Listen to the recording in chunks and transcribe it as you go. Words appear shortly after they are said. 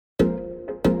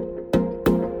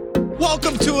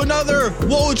Welcome to another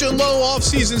Woj and Lowe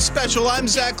offseason special. I'm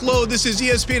Zach Lowe. This is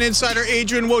ESPN insider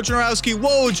Adrian Wojnarowski.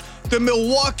 Woj, the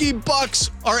Milwaukee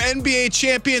Bucks are NBA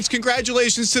champions.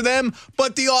 Congratulations to them.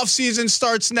 But the offseason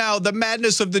starts now. The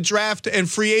madness of the draft and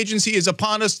free agency is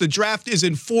upon us. The draft is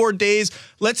in 4 days.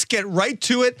 Let's get right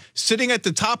to it. Sitting at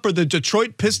the top are the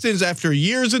Detroit Pistons after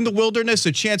years in the wilderness,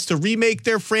 a chance to remake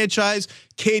their franchise.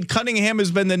 Cade Cunningham has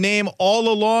been the name all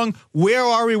along. Where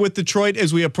are we with Detroit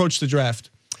as we approach the draft?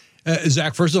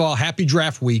 Zach, first of all, happy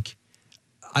draft week.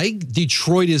 I think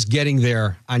Detroit is getting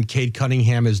there on Cade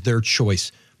Cunningham as their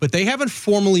choice, but they haven't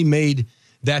formally made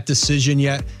that decision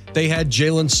yet. They had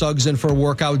Jalen Suggs in for a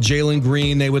workout, Jalen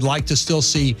Green. They would like to still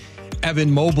see Evan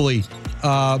Mobley,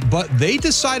 but they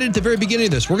decided at the very beginning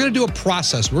of this, we're going to do a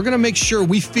process. We're going to make sure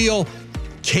we feel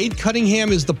Cade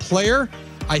Cunningham is the player.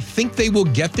 I think they will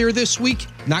get there this week.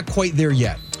 Not quite there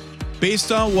yet.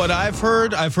 Based on what I've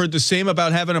heard the same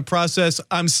about having a process.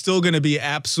 I'm still going to be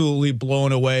absolutely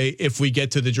blown away if we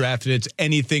get to the draft and it's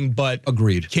anything but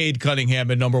agreed. Cade Cunningham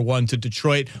at number 1 to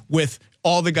Detroit with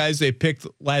all the guys they picked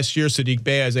last year, Sadiq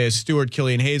Bey, Isaiah Stewart,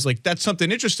 Killian Hayes. Like, that's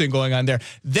something interesting going on there.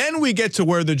 Then we get to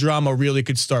where the drama really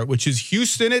could start, which is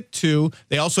Houston at 2.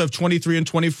 They also have 23 and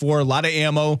 24, a lot of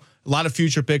ammo, a lot of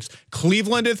future picks.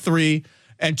 Cleveland at 3.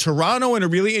 And Toronto in a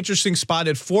really interesting spot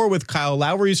at 4 with Kyle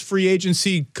Lowry's free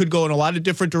agency. Could go in a lot of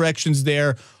different directions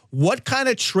there. What kind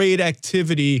of trade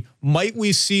activity might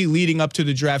we see leading up to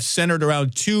the draft centered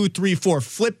around 2, 3, 4,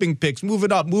 flipping picks,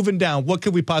 moving up, moving down? What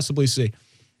could we possibly see?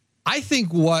 I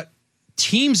think what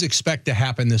teams expect to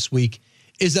happen this week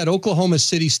is that Oklahoma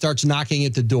City starts knocking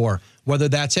at the door, whether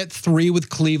that's at 3 with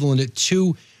Cleveland, at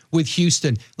 2 with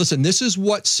Houston. Listen, this is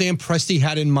what Sam Presti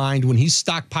had in mind when he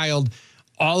stockpiled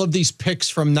all of these picks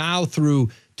from now through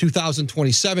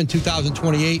 2027,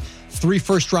 2028, 3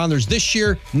 first-rounders this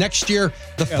year, next year,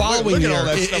 the following year. Look at all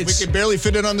that stuff. We can barely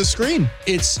fit it on the screen.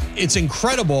 It's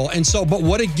incredible. And so, but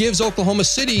what it gives Oklahoma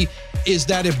City is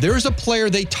that if there's a player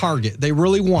they target, they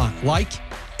really want, like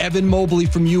Evan Mobley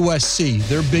from USC,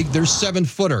 they're big, they're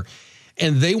 7-footer,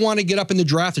 and they want to get up in the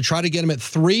draft to try to get him at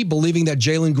 3, believing that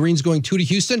Jalen Green's going 2 to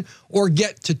Houston, or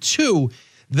get to 2,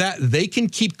 that they can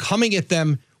keep coming at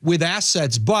them with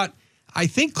assets. But I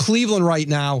think Cleveland right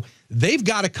now, they've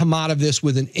got to come out of this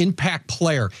with an impact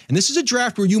player. And this is a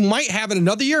draft where you might have in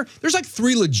another year, there's like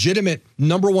 3 legitimate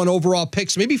number 1 overall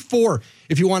picks, maybe 4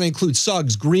 if you want to include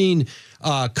Suggs, Green,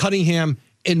 Cunningham,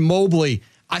 and Mobley.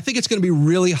 I think it's going to be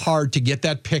really hard to get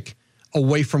that pick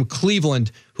away from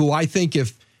Cleveland, who I think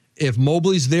if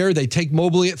Mobley's there, they take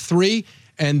Mobley at 3,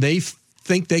 and they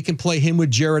think they can play him with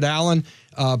Jared Allen,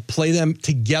 play them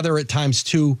together at times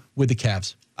too with the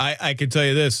Cavs. I can tell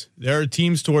you this. There are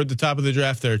teams toward the top of the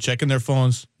draft that are checking their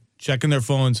phones,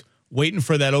 waiting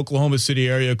for that Oklahoma City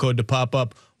area code to pop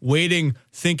up, waiting,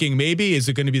 thinking maybe, is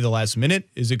it going to be the last minute?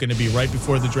 Is it going to be right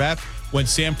before the draft? When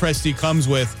Sam Presti comes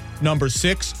with number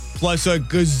 6, plus a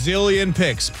gazillion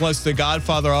picks, plus the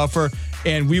Godfather offer,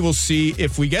 and we will see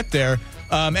if we get there.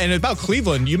 And about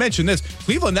Cleveland, you mentioned this.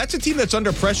 Cleveland, that's a team that's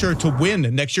under pressure to win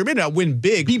next year. Maybe not win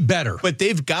big. Be better. But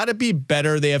they've got to be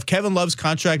better. They have Kevin Love's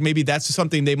contract. Maybe that's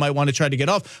something they might want to try to get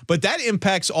off. But that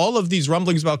impacts all of these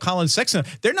rumblings about Colin Sexton.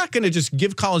 They're not going to just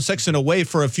give Colin Sexton away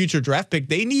for a future draft pick.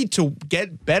 They need to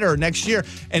get better next year.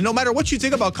 And no matter what you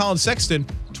think about Colin Sexton,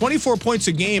 24 points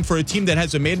a game for a team that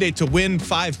has a mandate to win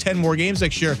 5, 10 more games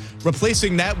next year,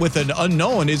 replacing that with an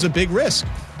unknown is a big risk.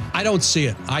 I don't see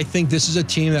it. I think this is a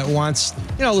team that wants,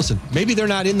 listen, maybe they're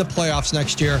not in the playoffs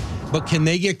next year, but can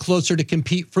they get closer to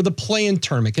compete for the play-in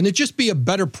tournament? Can it just be a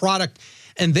better product?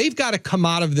 And they've got to come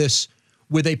out of this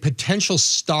with a potential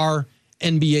star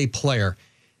NBA player.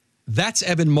 That's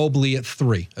Evan Mobley at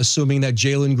 3, assuming that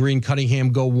Jalen Green,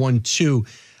 Cunningham go 1, 2.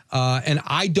 And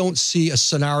I don't see a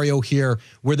scenario here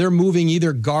where they're moving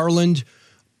either Garland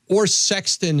or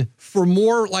Sexton for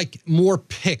more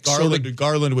picks.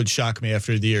 Garland would shock me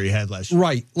after the year he had last year.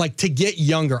 Right, like to get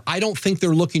younger. I don't think they're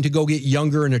looking to go get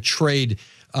younger in a trade.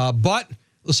 But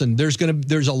listen, there's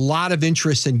a lot of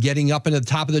interest in getting up into the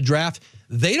top of the draft.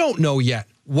 They don't know yet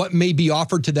what may be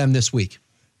offered to them this week.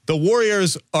 The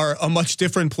Warriors are a much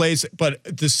different place, but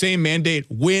the same mandate,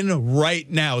 win right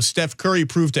now. Steph Curry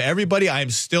proved to everybody, I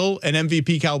am still an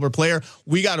MVP caliber player.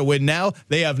 We got to win now.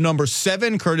 They have number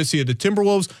 7, courtesy of the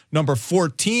Timberwolves. Number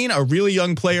 14, a really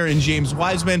young player in James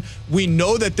Wiseman. We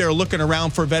know that they're looking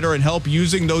around for veteran help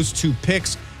using those 2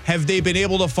 picks. Have they been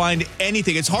able to find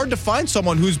anything? It's hard to find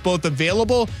someone who's both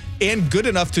available and good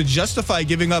enough to justify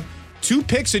giving up 2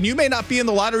 picks, and you may not be in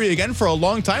the lottery again for a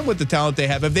long time with the talent they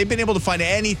have. Have they been able to find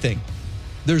anything?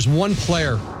 There's one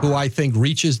player who I think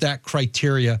reaches that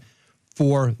criteria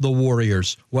for the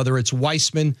Warriors, whether it's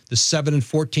Weissman, the 7 and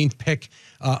 14th pick,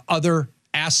 other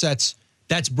assets.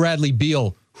 That's Bradley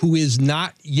Beal, who is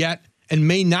not yet and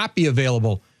may not be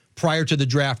available prior to the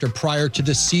draft or prior to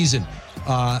the season.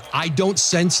 I don't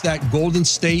sense that Golden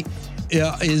State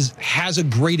has a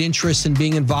great interest in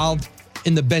being involved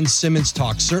in the Ben Simmons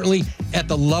talk. Certainly at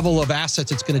the level of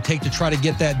assets it's going to take to try to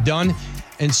get that done.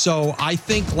 And so I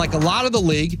think, like a lot of the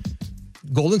league,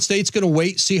 Golden State's going to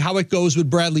wait, see how it goes with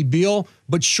Bradley Beal.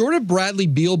 But short of Bradley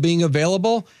Beal being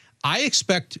available, I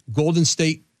expect Golden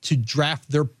State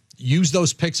to use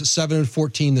those picks at 7 and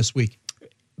 14 this week.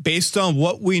 Based on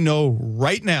what we know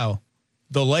right now,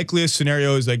 the likeliest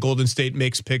scenario is that Golden State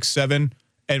makes picks 7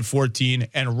 and 14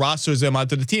 and rosters them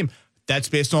onto the team. That's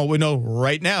based on what we know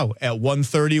right now at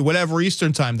 1:30, whatever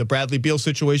Eastern time. The Bradley Beal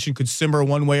situation could simmer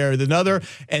one way or another,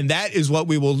 and that is what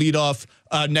we will lead off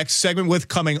next segment with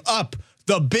coming up.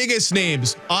 The biggest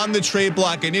names on the trade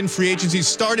block and in free agency,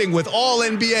 starting with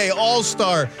All-NBA,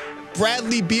 All-Star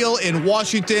Bradley Beal in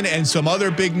Washington and some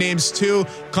other big names too.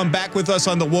 Come back with us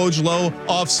on the Woj Lowe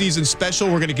off-season special.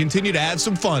 We're going to continue to have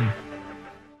some fun.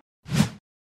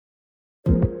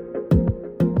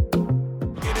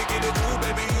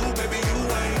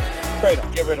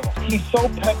 Get rid of him. He's so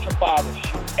petrified of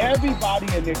shoot. Everybody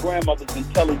and their grandmother's been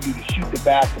telling you to shoot the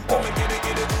basketball.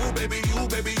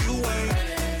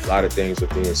 A lot of things are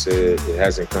being said. It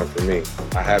hasn't come from me.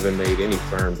 I haven't made any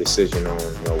firm decision on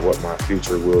what my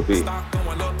future will be.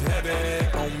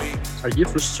 Are you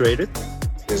frustrated?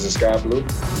 Is the sky blue?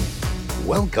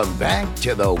 Welcome back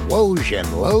to the Woj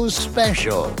and Lowe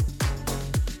special.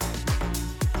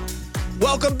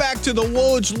 Welcome back to the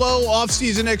Woj Lowe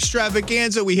offseason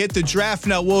extravaganza. We hit the draft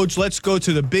now. Woj, let's go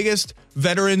to the biggest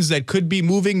veterans that could be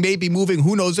moving, maybe moving.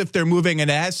 Who knows if they're moving?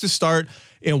 And it has to start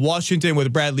in Washington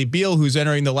with Bradley Beal, who's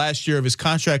entering the last year of his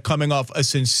contract, coming off a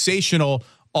sensational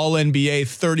All-NBA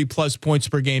 30-plus points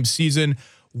per game season.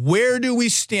 Where do we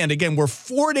stand? Again, we're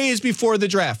 4 days before the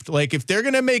draft. Like, if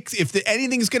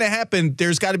anything's going to happen,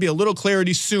 there's got to be a little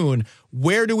clarity soon.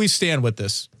 Where do we stand with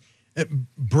this?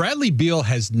 Bradley Beal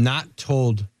has not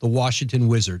told the Washington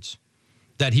Wizards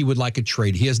that he would like a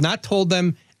trade. He has not told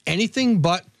them anything,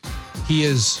 but he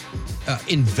is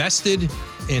invested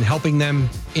in helping them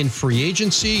in free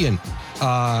agency. And,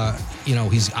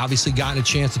 he's obviously gotten a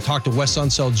chance to talk to Wes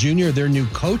Unseld Jr., their new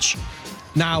coach.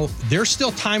 Now, there's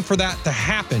still time for that to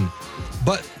happen.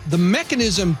 But the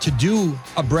mechanism to do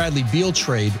a Bradley Beal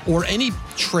trade or any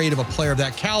trade of a player of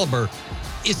that caliber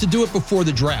is to do it before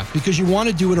the draft, because you want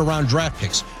to do it around draft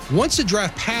picks. Once the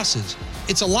draft passes,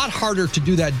 it's a lot harder to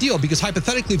do that deal, because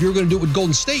hypothetically, if you're going to do it with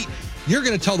Golden State, you're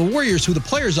going to tell the Warriors who the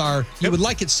players are. You would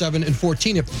like it 7 and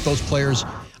 14 if those players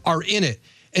are in it.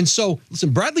 And so, listen,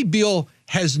 Bradley Beal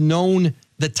has known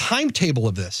the timetable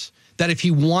of this, that if he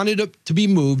wanted to be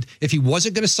moved, if he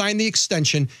wasn't going to sign the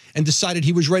extension and decided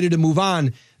he was ready to move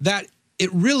on, that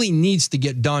it really needs to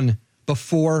get done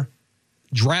before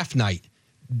draft night.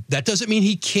 That doesn't mean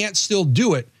he can't still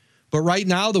do it, but right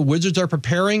now the Wizards are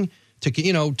preparing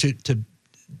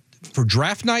for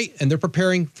draft night, and they're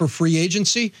preparing for free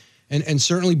agency, and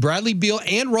certainly Bradley Beal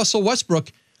and Russell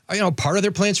Westbrook are part of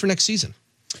their plans for next season.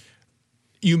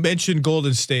 You mentioned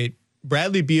Golden State.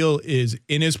 Bradley Beal is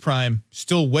in his prime,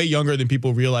 still way younger than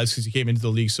people realize because he came into the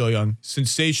league so young.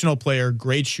 Sensational player,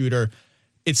 great shooter.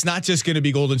 It's not just going to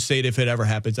be Golden State if it ever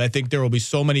happens. I think there will be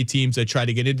so many teams that try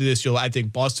to get into this. I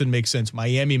think Boston makes sense.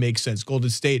 Miami makes sense. Golden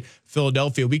State,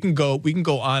 Philadelphia. We can go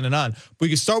on and on. We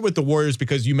can start with the Warriors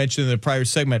because you mentioned in the prior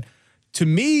segment. To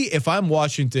me, if I'm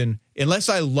Washington, unless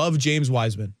I love James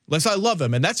Wiseman, unless I love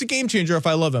him, and that's a game changer if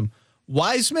I love him.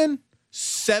 Wiseman,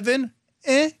 7,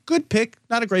 good pick,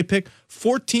 not a great pick.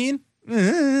 14,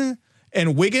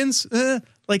 and Wiggins,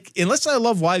 unless I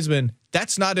love Wiseman,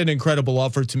 that's not an incredible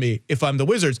offer to me if I'm the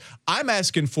Wizards. I'm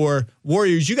asking for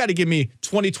Warriors, you got to give me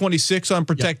 2026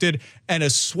 unprotected and a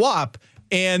swap.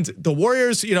 And the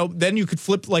Warriors, then you could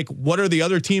flip, what are the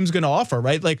other teams going to offer,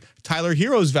 right? Like Tyler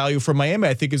Hero's value from Miami,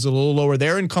 I think, is a little lower.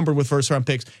 They're encumbered with first-round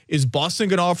picks. Is Boston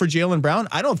going to offer Jaylen Brown?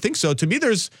 I don't think so. To me,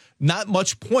 there's not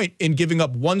much point in giving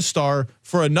up one star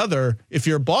for another if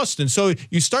you're Boston. So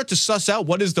you start to suss out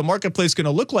what is the marketplace going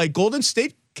to look like. Golden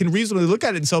State can reasonably look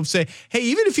at it and say, hey,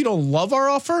 even if you don't love our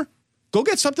offer, go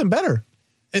get something better.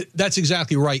 That's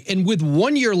exactly right. And with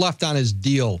 1 year left on his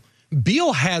deal,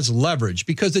 Beal has leverage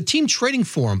because the team trading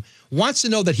for him wants to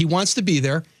know that he wants to be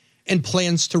there and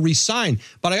plans to re-sign.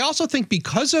 But I also think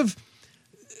because of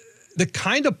the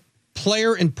kind of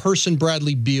player and person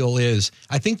Bradley Beal is,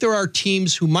 I think there are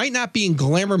teams who might not be in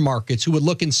glamour markets who would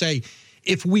look and say,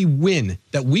 if we win,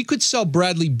 that we could sell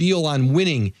Bradley Beal on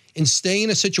winning and stay in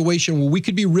a situation where we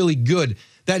could be really good.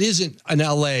 that isn't an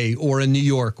LA or a New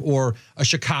York or a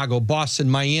Chicago, Boston,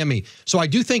 Miami. So I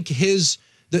do think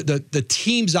the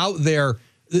teams out there,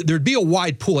 there'd be a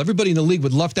wide pool. Everybody in the league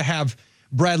would love to have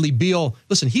Bradley Beal.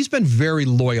 Listen, he's been very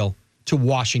loyal to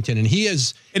Washington, and he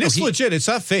is. And it's legit. It's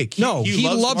not fake. He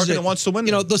loves it. And wants to win.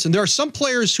 Listen, there are some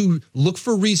players who look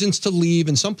for reasons to leave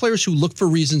and some players who look for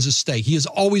reasons to stay. He has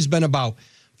always been about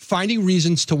finding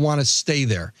reasons to want to stay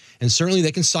there. And certainly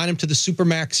they can sign him to the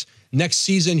Supermax next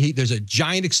season. There's a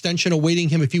giant extension awaiting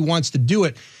him if he wants to do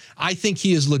it. I think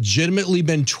he has legitimately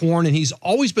been torn, and he's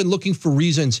always been looking for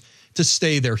reasons to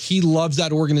stay there. He loves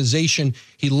that organization.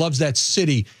 He loves that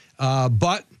city.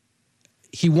 But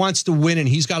he wants to win, and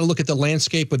he's got to look at the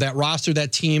landscape with that roster,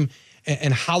 that team,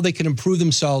 and how they can improve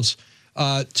themselves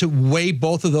to weigh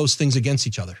both of those things against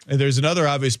each other. And there's another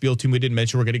obvious Beal team we didn't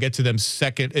mention. We're going to get to them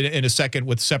in a second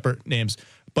with separate names.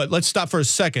 But let's stop for a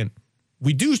second.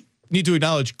 We do need to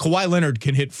acknowledge Kawhi Leonard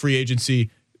can hit free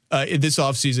agency in this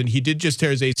offseason. He did just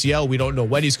tear his ACL. We don't know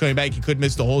when he's coming back. He could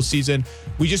miss the whole season.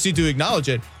 We just need to acknowledge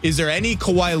it. Is there any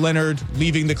Kawhi Leonard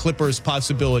leaving the Clippers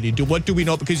possibility? What do we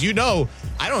know? Because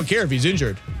I don't care if he's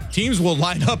injured. Teams will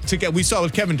line up to get. We saw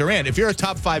with Kevin Durant. If you're a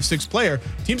top 5-6 player,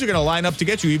 teams are going to line up to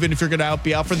get you, even if you're going to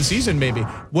be out for the season maybe.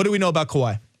 What do we know about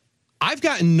Kawhi? I've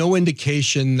gotten no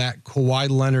indication that Kawhi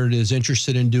Leonard is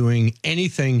interested in doing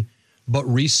anything but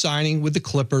re-signing with the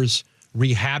Clippers,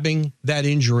 rehabbing that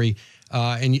injury.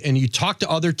 And you talk to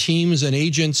other teams and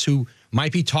agents who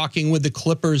might be talking with the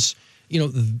Clippers,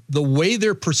 the way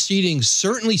they're proceeding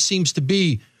certainly seems to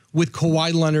be with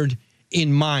Kawhi Leonard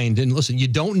in mind. And listen, you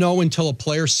don't know until a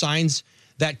player signs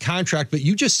that contract, but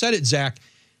you just said it, Zach.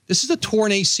 This is a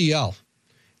torn ACL.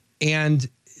 And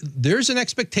there's an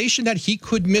expectation that he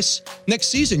could miss next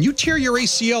season. You tear your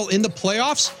ACL in the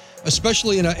playoffs,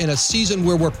 especially in a season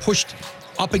where we're pushed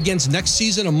up against next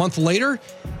season a month later,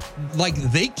 like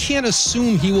they can't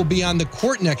assume he will be on the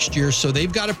court next year, so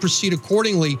they've got to proceed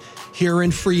accordingly here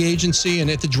in free agency and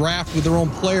at the draft with their own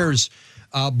players.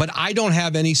 But I don't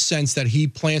have any sense that he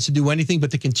plans to do anything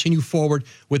but to continue forward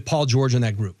with Paul George and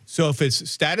that group. So if it's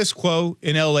status quo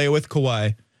in LA with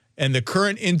Kawhi, and the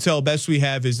current intel best we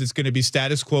have is it's going to be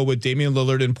status quo with Damian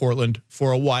Lillard in Portland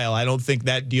for a while. I don't think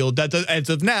that deal, as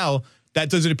of now, that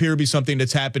doesn't appear to be something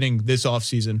that's happening this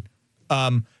offseason.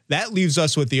 That leaves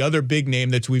us with the other big name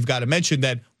that we've got to mention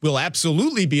that will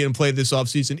absolutely be in play this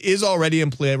offseason, is already in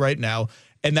play right now,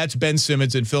 and that's Ben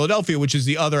Simmons in Philadelphia, which is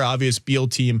the other obvious Beal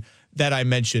team that I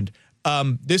mentioned.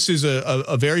 This is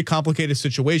a very complicated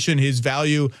situation. His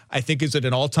value, I think, is at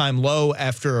an all-time low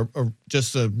after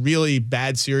just a really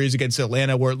bad series against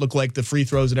Atlanta where it looked like the free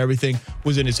throws and everything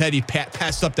was in his head. He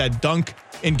passed up that dunk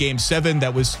in Game 7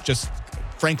 that was just,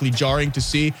 frankly, jarring to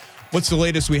see. What's the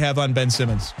latest we have on Ben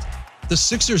Simmons? The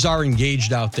Sixers are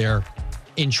engaged out there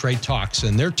in trade talks,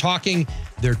 and they're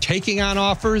taking on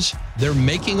offers, they're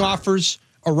making offers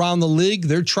around the league.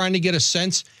 They're trying to get a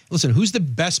sense, listen, who's the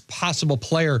best possible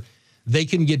player they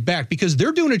can get back, because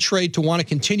they're doing a trade to want to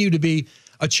continue to be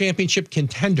a championship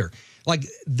contender. Like,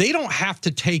 they don't have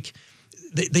to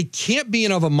they can't be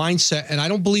in of a mindset, and I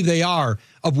don't believe they are,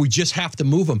 of we just have to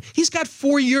move him. He's got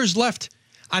 4 years left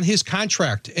on his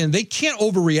contract, and they can't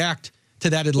overreact to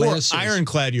that Atlanta series. 4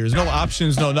 ironclad years. No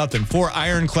options, no nothing. 4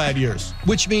 ironclad years.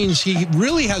 Which means he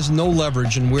really has no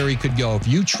leverage in where he could go. If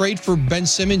you trade for Ben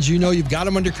Simmons, you've got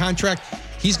him under contract.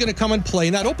 He's going to come and play,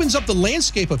 and that opens up the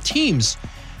landscape of teams.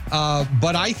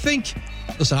 But I think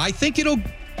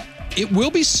it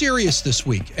will be serious this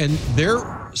week. And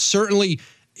they're certainly,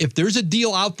 if there's a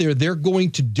deal out there, they're going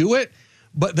to do it.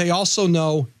 But they also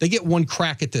know they get one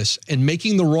crack at this, and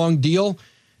making the wrong deal,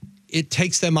 it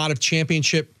takes them out of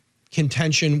championship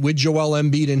contention with Joel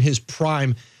Embiid in his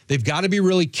prime. They've got to be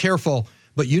really careful.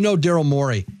 But Daryl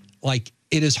Morey, like,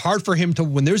 it is hard for him to,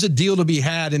 when there's a deal to be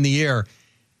had in the air,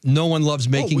 no one loves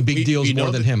making big deals more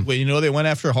than him. Well, they went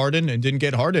after Harden and didn't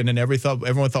get Harden, and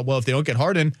everyone thought, well, if they don't get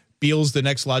Harden, Beal's the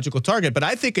next logical target. But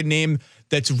I think a name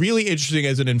that's really interesting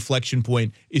as an inflection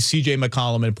point is C.J.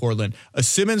 McCollum in Portland. A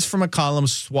Simmons for McCollum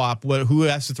swap, who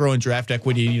has to throw in draft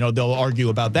equity, they'll argue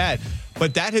about that.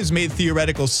 But that has made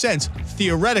theoretical sense.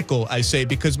 Theoretical, I say,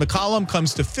 because McCollum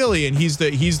comes to Philly, and he's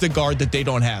the guard that they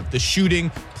don't have. The shooting,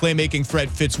 playmaking threat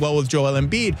fits well with Joel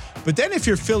Embiid. But then if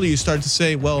you're Philly, you start to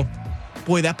say, well,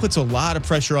 boy, that puts a lot of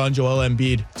pressure on Joel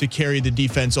Embiid to carry the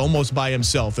defense almost by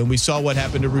himself. And we saw what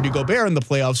happened to Rudy Gobert in the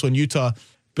playoffs when Utah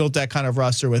built that kind of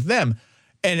roster with them.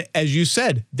 And as you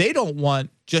said, they don't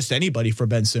want just anybody for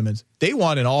Ben Simmons. They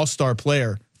want an all-star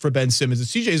player for Ben Simmons. And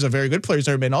CJ is a very good player. He's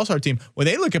never been an all-star team. When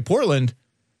they look at Portland,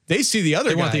 They see the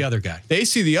other guy. They want the other guy. They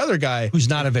see the other guy. Who's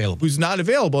not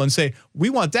available. And say, we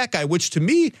want that guy, which to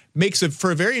me makes it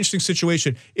for a very interesting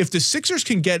situation. If the Sixers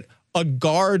can get a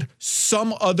guard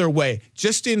some other way,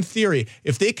 just in theory,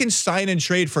 if they can sign and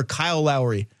trade for Kyle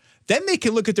Lowry, then they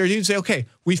can look at their team and say, okay,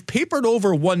 we've papered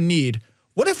over one need.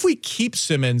 What if we keep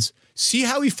Simmons, see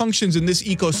how he functions in this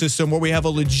ecosystem where we have a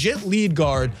legit lead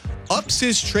guard, ups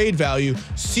his trade value,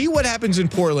 see what happens in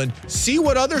Portland, see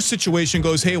what other situation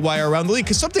goes haywire around the league,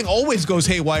 because something always goes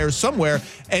haywire somewhere,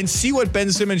 and see what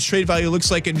Ben Simmons' trade value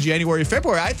looks like in January,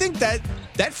 February. I think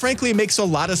that frankly makes a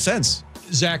lot of sense.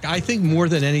 Zach, I think more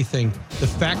than anything, the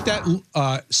fact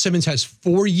that Simmons has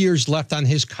 4 years left on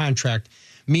his contract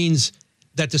means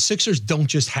that the Sixers don't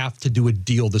just have to do a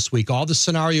deal this week. All the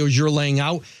scenarios you're laying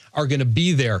out are going to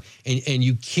be there, and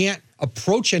you can't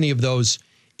approach any of those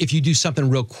if you do something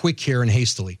real quick here and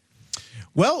hastily.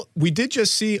 Well, we did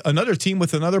just see another team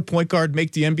with another point guard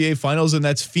make the NBA Finals, and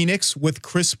that's Phoenix with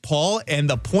Chris Paul. And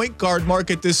the point guard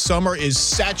market this summer is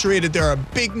saturated. There are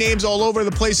big names all over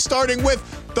the place, starting with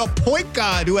the point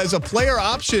guard who has a player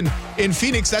option in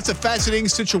Phoenix. That's a fascinating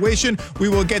situation. We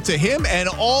will get to him and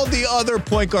all the other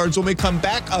point guards when we come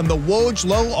back on the Woj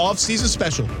Lowe offseason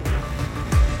special.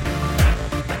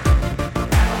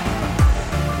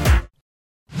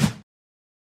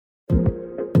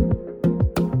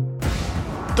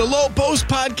 The Lowe Post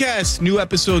Podcast. New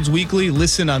episodes weekly.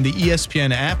 Listen on the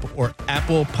ESPN app or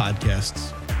Apple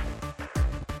Podcasts.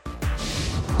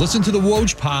 Listen to the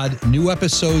Woj Pod. New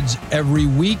episodes every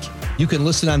week. You can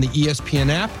listen on the ESPN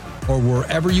app or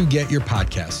wherever you get your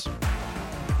podcasts.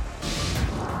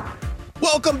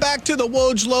 Welcome back to the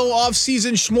Woj Lowe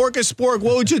offseason smorgasbord.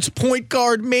 Woj, it's point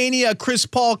guard mania. Chris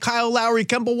Paul, Kyle Lowry,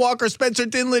 Kemba Walker, Spencer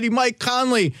Dinwiddie, Mike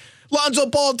Conley, Lonzo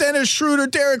Ball, Dennis Schroeder,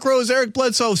 Derrick Rose, Eric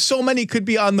Bledsoe. So many could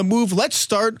be on the move. Let's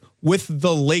start with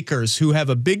the Lakers, who have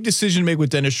a big decision to make with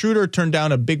Dennis Schroeder, turned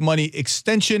down a big money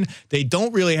extension. They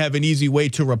don't really have an easy way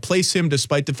to replace him,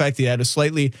 despite the fact that he had a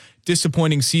slightly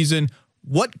disappointing season.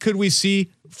 What could we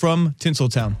see from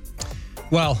Tinseltown?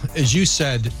 Well, as you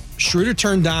said, Schroeder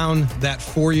turned down that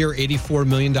 4-year, $84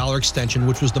 million extension,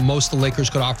 which was the most the Lakers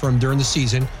could offer him during the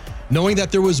season, knowing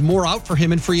that there was more out for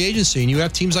him in free agency. And you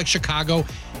have teams like Chicago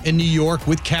and New York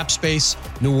with cap space,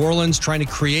 New Orleans trying to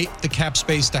create the cap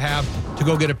space to have to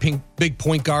go get a big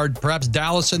point guard, perhaps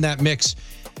Dallas in that mix.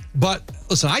 But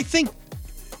listen, I think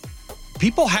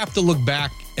people have to look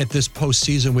back at this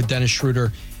postseason with Dennis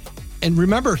Schroeder. And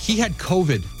remember, he had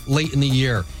COVID late in the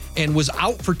year and was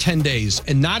out for 10 days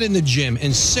and not in the gym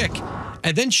and sick,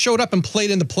 and then showed up and played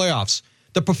in the playoffs.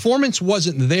 The performance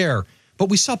wasn't there, but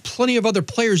we saw plenty of other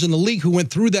players in the league who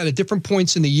went through that at different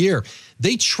points in the year.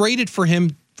 They traded for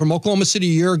him from Oklahoma City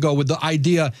a year ago with the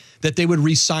idea that they would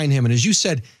re-sign him. And as you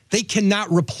said, they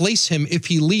cannot replace him if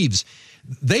he leaves.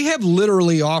 They have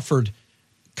literally offered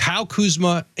Kyle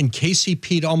Kuzma and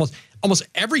KCP to almost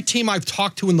every team I've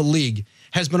talked to in the league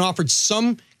has been offered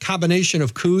some combination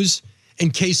of Kuz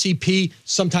and KCP,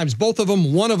 sometimes both of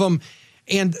them, one of them,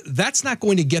 and that's not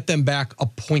going to get them back a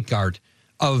point guard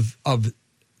of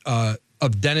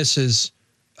Dennis's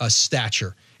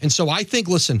stature. And so I think,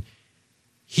 listen,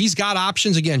 he's got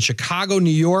options. Again, Chicago, New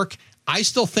York. I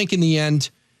still think in the end,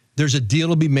 there's a deal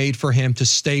to be made for him to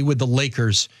stay with the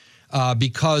Lakers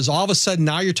because all of a sudden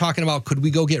now you're talking about, could we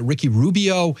go get Ricky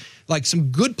Rubio? Like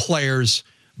some good players,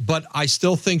 but I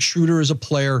still think Schroeder is a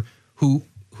player who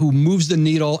moves the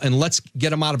needle, and let's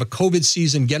get him out of a COVID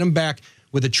season, get him back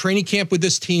with a training camp with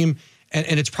this team,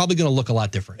 and it's probably going to look a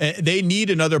lot different. They need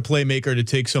another playmaker to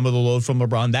take some of the load from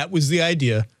LeBron. That was the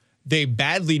idea. They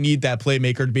badly need that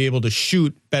playmaker to be able to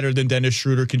shoot better than Dennis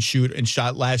Schroeder can shoot and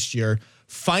shot last year.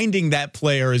 Finding that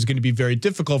player is going to be very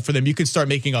difficult for them. You can start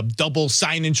making up double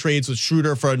sign-in trades with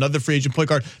Schroeder for another free agent point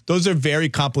guard. Those are very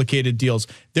complicated deals.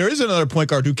 There is another point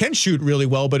guard who can shoot really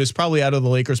well, but is probably out of the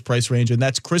Lakers' price range, and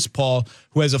that's Chris Paul,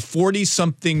 who has a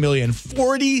 40-something million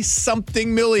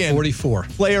 44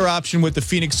 player option with the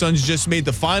Phoenix Suns. Just made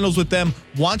the finals with them.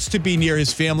 Wants to be near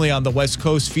his family on the West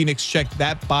Coast. Phoenix checked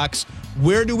that box.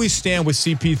 Where do we stand with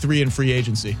CP3 in free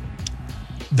agency?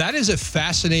 That is a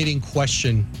fascinating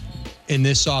question in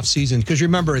this offseason, because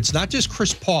remember, it's not just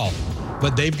Chris Paul,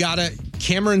 but they've got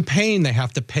Cameron Payne they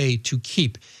have to pay to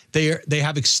keep. They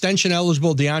have extension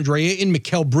eligible DeAndre Ayton,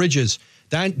 Mikal Bridges.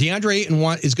 DeAndre Ayton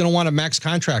is going to want a max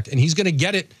contract, and he's going to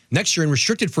get it next year in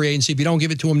restricted free agency if you don't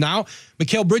give it to him now.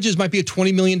 Mikal Bridges might be a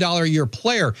 $20 million a year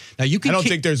player. Now you can. I don't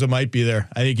think there's a might be there.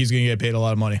 I think he's going to get paid a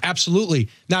lot of money. Absolutely.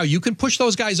 Now you can push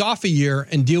those guys off a year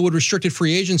and deal with restricted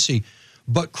free agency,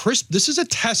 but Chris, this is a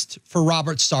test for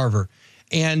Robert Sarver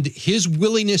and his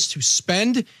willingness to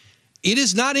spend. It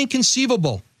is not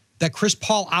inconceivable that Chris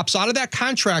Paul opts out of that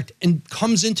contract and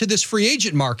comes into this free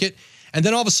agent market. And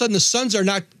then all of a sudden the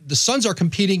Suns are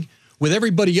competing with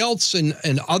everybody else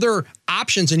and other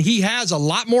options. And he has a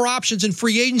lot more options in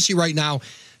free agency right now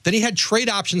than he had trade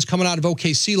options coming out of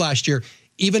OKC last year,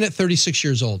 even at 36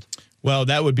 years old. Well,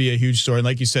 that would be a huge story. And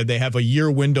like you said, they have a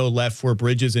year window left where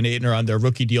Bridges and Ayton are on their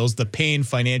rookie deals. The pain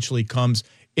financially comes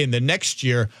in the next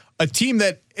year. A team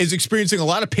that is experiencing a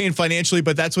lot of pain financially,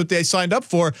 but that's what they signed up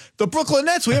for. The Brooklyn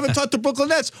Nets. We haven't talked the Brooklyn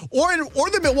Nets or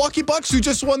the Milwaukee Bucks, who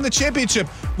just won the championship.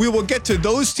 We will get to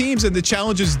those teams and the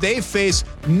challenges they face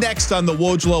next on the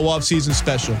Woj Lowe offseason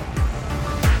special.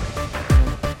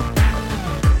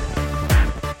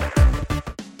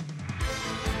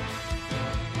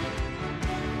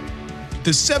 The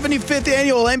 75th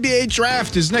annual NBA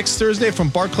Draft is next Thursday from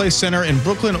Barclays Center in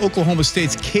Brooklyn. Oklahoma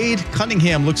State's Cade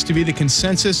Cunningham looks to be the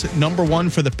consensus number one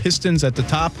for the Pistons at the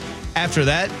top. After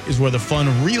that is where the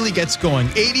fun really gets going.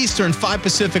 8 Eastern, 5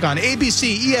 Pacific on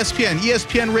ABC, ESPN,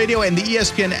 ESPN Radio, and the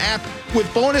ESPN app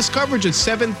with bonus coverage at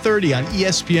 7:30 on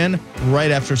ESPN right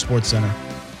after SportsCenter.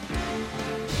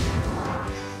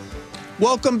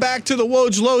 Welcome back to the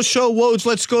Woj Lowe Show. Woj,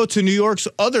 let's go to New York's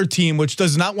other team, which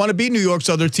does not want to be New York's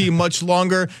other team much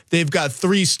longer. They've got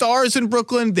 3 stars in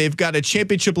Brooklyn. They've got a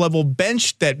championship-level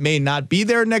bench that may not be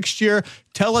there next year.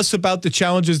 Tell us about the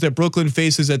challenges that Brooklyn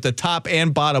faces at the top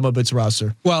and bottom of its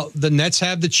roster. Well, the Nets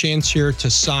have the chance here to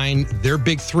sign their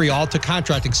big 3 all to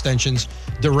contract extensions,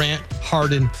 Durant,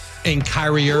 Harden, and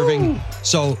Kyrie Irving.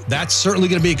 So that's certainly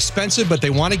going to be expensive, but they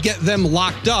want to get them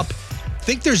locked up. I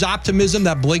think there's optimism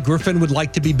that Blake Griffin would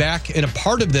like to be back and a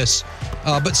part of this.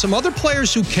 But some other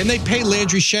players who can they pay?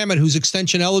 Landry Shamet, who's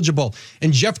extension eligible,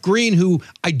 and Jeff Green, who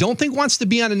I don't think wants to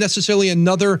be on necessarily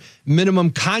another minimum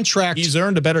contract. He's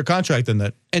earned a better contract than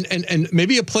that. And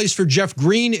maybe a place for Jeff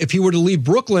Green if he were to leave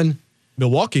Brooklyn.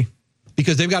 Milwaukee.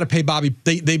 Because they've got to pay Bobby.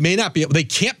 They may not be able. They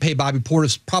can't pay Bobby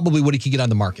Portis probably what he could get on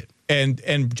the market.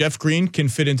 And Jeff Green can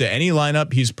fit into any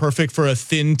lineup. He's perfect for a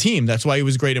thin team. That's why he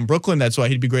was great in Brooklyn. That's why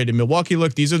he'd be great in Milwaukee.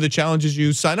 Look, these are the challenges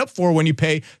you sign up for when you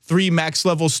pay 3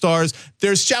 max-level stars.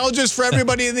 There's challenges for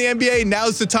everybody in the NBA.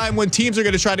 Now's the time when teams are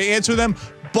going to try to answer them.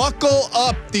 Buckle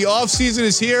up. The offseason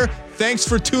is here. Thanks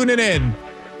for tuning in.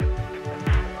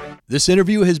 This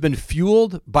interview has been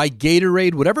fueled by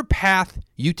Gatorade. Whatever path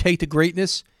you take to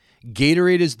greatness,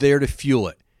 Gatorade is there to fuel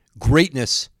it.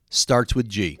 Greatness starts with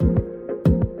G.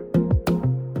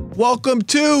 Welcome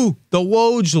to the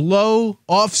Woj Lowe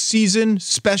off-season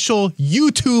special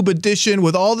YouTube edition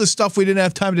with all the stuff we didn't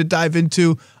have time to dive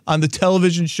into on the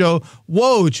television show.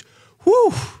 Woj,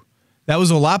 whew, that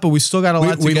was a lot, but we still got a lot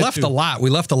to get to. We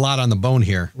left a lot on the bone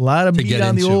here. A lot of meat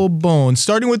on the old bone.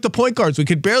 Starting with the point guards. We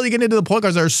could barely get into the point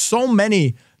guards. There are so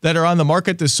many that are on the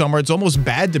market this summer. It's almost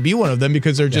bad to be one of them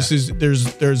because there just is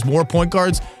there's more point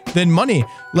guards than money.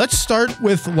 Let's start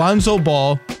with Lonzo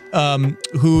Ball,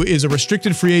 who is a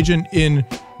restricted free agent in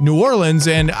New Orleans.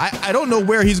 And I don't know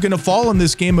where he's going to fall in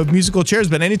this game of musical chairs,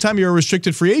 but anytime you're a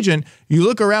restricted free agent, you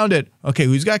look around at, okay,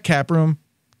 who's got cap room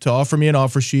to offer me an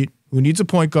offer sheet? Who needs a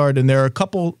point guard? And there are a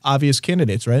couple obvious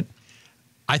candidates, right?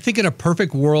 I think in a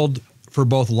perfect world for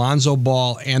both Lonzo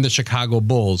Ball and the Chicago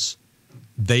Bulls,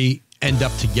 they end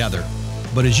up together.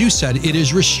 But as you said, it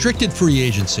is restricted free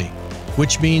agency,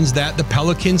 which means that the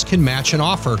Pelicans can match an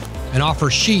offer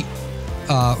sheet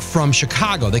from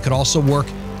Chicago. They could also work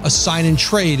a sign and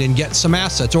trade and get some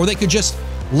assets, or they could just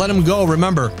let them go.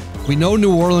 Remember, we know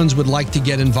New Orleans would like to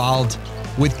get involved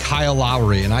with Kyle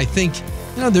Lowry, and I think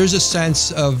there's a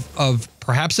sense of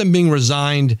perhaps them being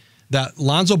resigned that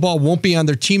Lonzo Ball won't be on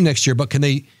their team next year. But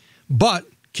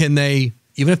can they?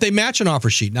 Even if they match an offer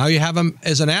sheet, now you have them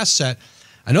as an asset.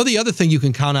 I know the other thing you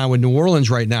can count on with New Orleans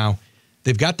right now,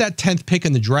 they've got that 10th pick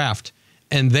in the draft,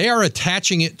 and they are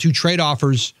attaching it to trade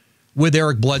offers with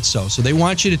Eric Bledsoe. So they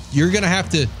want you're going to have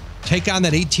to take on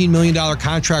that $18 million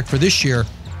contract for this year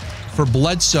for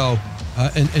Bledsoe,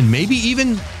 and maybe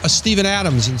even a Steven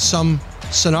Adams in some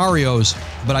scenarios.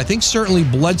 But I think certainly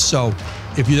Bledsoe,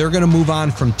 if they're going to move on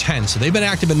from 10. So they've been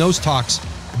active in those talks,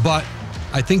 but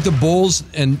I think the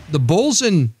Bulls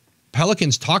and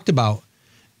Pelicans talked about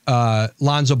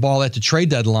Lonzo Ball at the trade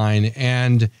deadline,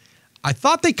 and I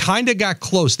thought they kind of got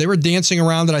close. They were dancing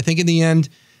around it. I think in the end,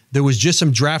 there was just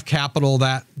some draft capital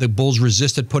that the Bulls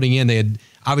resisted putting in. They had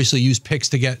obviously used picks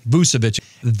to get Vucevic.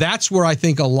 That's where I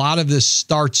think a lot of this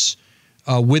starts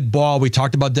with Ball. We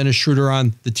talked about Dennis Schroeder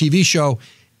on the TV show.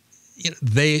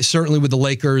 They certainly, with the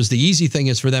Lakers, the easy thing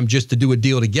is for them just to do a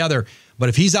deal together. But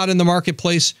if he's out in the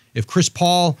marketplace, if Chris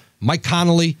Paul, Mike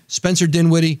Conley, Spencer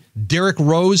Dinwiddie, Derrick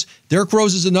Rose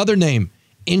is another name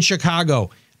in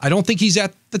Chicago. I don't think he's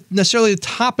at necessarily the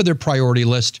top of their priority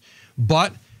list,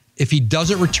 but If he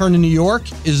doesn't return to New York,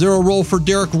 is there a role for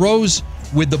Derrick Rose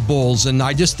with the Bulls? And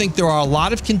I just think there are a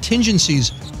lot of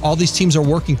contingencies all these teams are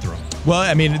working through. Well,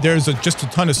 I mean, there's just a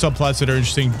ton of subplots that are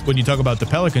interesting when you talk about the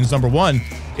Pelicans. Number one,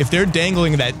 if they're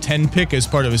dangling that 10 pick as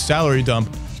part of a salary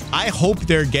dump, I hope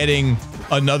they're getting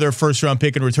another first-round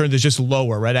pick in return that's just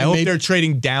lower, right? I hope they're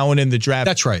trading down in the draft.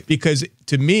 That's right. Because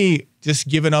to me, just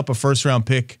giving up a first-round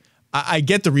pick, I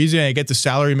get the reason, I get the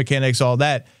salary mechanics, all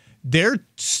that.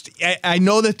 I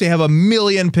know that they have a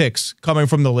million picks coming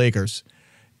from the Lakers.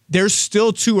 They're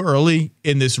still too early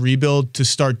in this rebuild to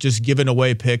start just giving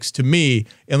away picks to me,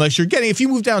 unless if you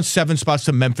move down 7 spots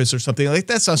to Memphis or something, like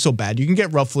that's not so bad. You can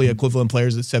get roughly equivalent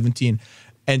players at 17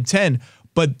 and 10.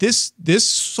 But this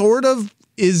sort of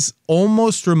is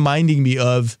almost reminding me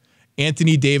of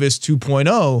Anthony Davis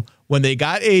 2.0 when they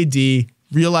got AD,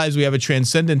 realized we have a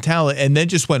transcendent talent, and then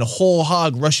just went whole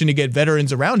hog rushing to get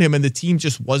veterans around him, and the team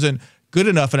just wasn't good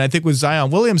enough. And I think with Zion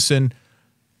Williamson,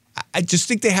 I just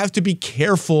think they have to be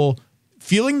careful.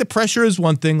 Feeling the pressure is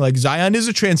one thing. Like Zion is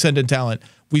a transcendent talent.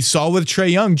 We saw with Trae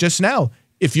Young just now.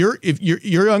 If your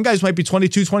young guys might be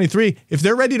 22, 23, if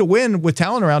they're ready to win with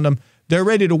talent around them, they're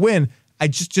ready to win. I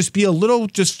just be a little,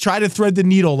 just try to thread the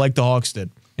needle like the Hawks did.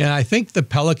 And I think the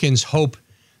Pelicans hope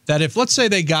that if, let's say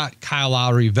they got Kyle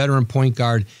Lowry, veteran point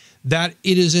guard, that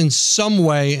it is in some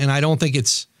way, and I don't think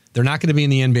they're not going to be in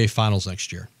the NBA Finals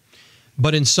next year,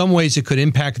 but in some ways it could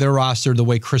impact their roster the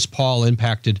way Chris Paul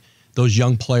impacted those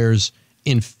young players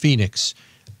in Phoenix.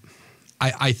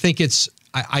 I think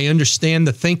I understand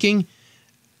the thinking.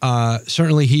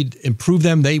 Certainly he'd improve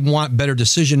them. They want better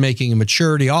decision-making and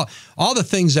maturity, all the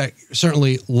things that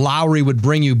certainly Lowry would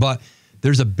bring you, but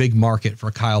there's a big market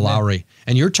for Kyle Lowry.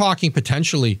 And you're talking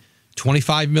potentially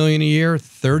 $25 million a year,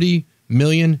 $30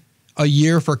 million a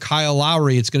year for Kyle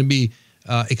Lowry. It's going to be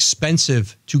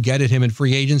expensive to get at him in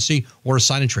free agency or a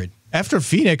sign and trade. After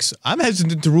Phoenix, I'm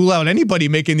hesitant to rule out anybody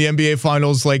making the NBA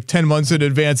Finals like 10 months in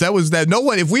advance. No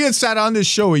one, if we had sat on this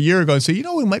show a year ago and said,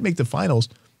 we might make the finals,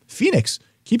 Phoenix.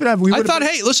 Keep it up. I thought,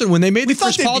 hey, listen, when they made the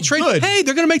Chris Paul trade, hey,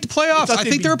 they're going to make the playoffs. I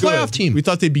think they're a playoff team. We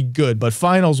thought they'd be good, but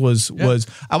finals was.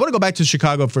 I want to go back to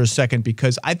Chicago for a second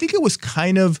because I think it was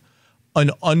kind of an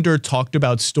under-talked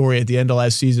about story at the end of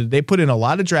last season. They put in a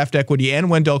lot of draft equity and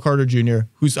Wendell Carter Jr.,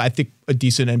 who's, I think, a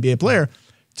decent NBA player,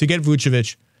 to get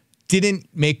Vucevic. Didn't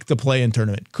make the play-in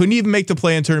tournament. Couldn't even make the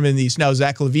play-in tournament in the East. Now,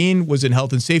 Zach LaVine was in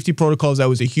health and safety protocols. That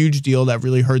was a huge deal that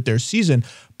really hurt their season.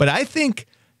 But I think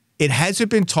it hasn't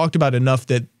been talked about enough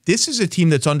that this is a team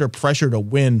that's under pressure to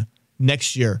win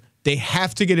next year. They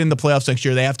have to get in the playoffs next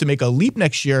year. They have to make a leap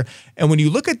next year. And when you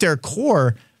look at their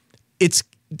core,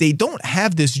 they don't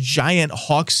have this giant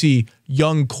Hawksy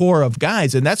young core of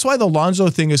guys. And that's why the Lonzo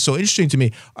thing is so interesting to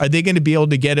me. Are they going to be able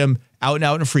to get him out and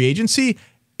out in free agency?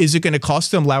 Is it going to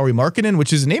cost them Lauri Markkanen,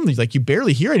 which is a name like you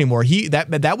barely hear anymore?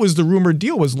 That was the rumored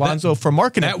deal, was Lonzo for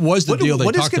Markkanen. That was the deal.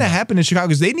 What is going to happen in Chicago?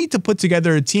 Because they need to put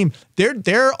together a team.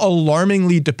 They're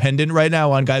alarmingly dependent right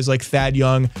now on guys like Thad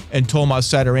Young and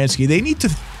Tomas Satoransky. They need to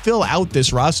fill out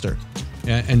this roster.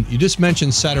 Yeah, and you just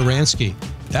mentioned Satoransky.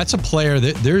 That's a player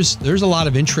that there's a lot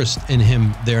of interest in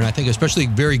him there, and I think especially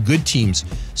very good teams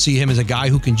see him as a guy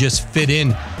who can just fit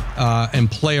in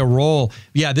and play a role.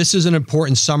 Yeah, this is an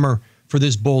important summer for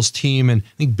this Bulls team, and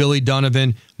I think Billy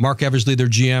Donovan, Mark Eversley, their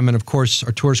GM, and of course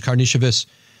Arturas Karnisovas,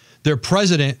 their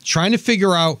president, trying to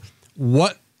figure out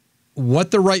what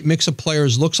the right mix of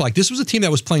players looks like. This was a team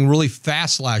that was playing really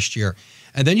fast last year,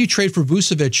 and then you trade for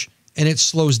Vucevic, and it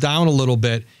slows down a little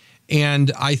bit.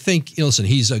 And I think, listen,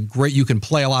 he's you can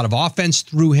play a lot of offense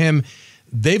through him.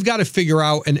 They've got to figure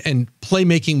out, and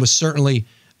playmaking was certainly,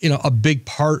 a big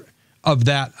part of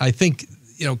that. I think,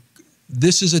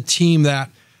 this is a team that,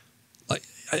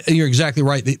 you're exactly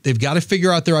right. They've got to figure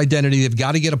out their identity. They've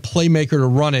got to get a playmaker to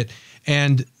run it.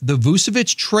 And the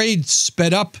Vucevic trade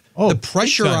sped up the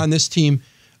pressure on this team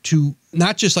to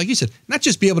not just, like you said, not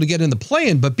just be able to get in the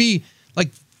play-in, but be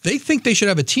like, they think they should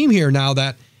have a team here now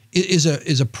that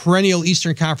is a perennial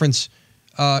Eastern Conference,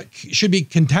 should be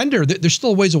contender. They're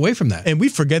still a ways away from that. And we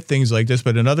forget things like this,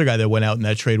 but another guy that went out in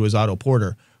that trade was Otto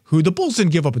Porter, who the Bulls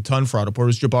didn't give up a ton for. Otto Porter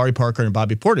was Jabari Parker and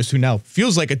Bobby Portis, who now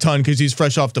feels like a ton because he's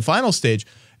fresh off the final stage.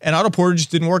 And Otto Porter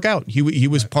just didn't work out. He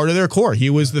was part of their core.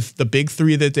 He was the big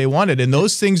three that they wanted. And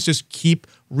those things just keep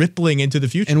rippling into the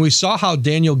future. And we saw how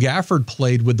Daniel Gafford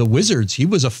played with the Wizards. He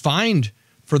was a find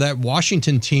for that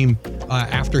Washington team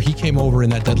after he came over in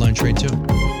that deadline trade too.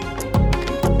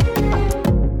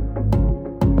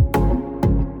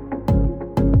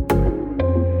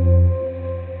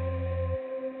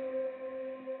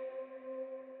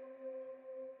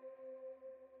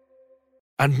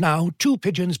 And now, 2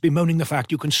 pigeons bemoaning the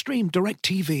fact you can stream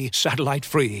DirecTV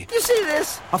satellite-free. You see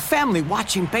this? A family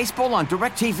watching baseball on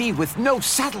DirecTV with no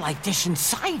satellite dish in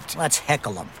sight. Let's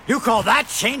heckle them. You call that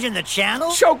changing the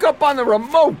channel? Choke up on the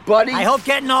remote, buddy. I hope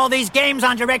getting all these games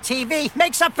on DirecTV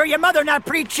makes up for your mother not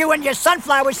pre-chewing your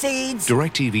sunflower seeds.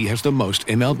 DirecTV has the most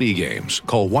MLB games.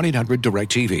 Call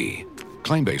 1-800-DirecTV.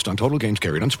 Claim based on total games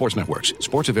carried on sports networks.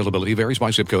 Sports availability varies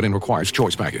by zip code and requires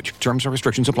choice package. Terms and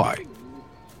restrictions apply.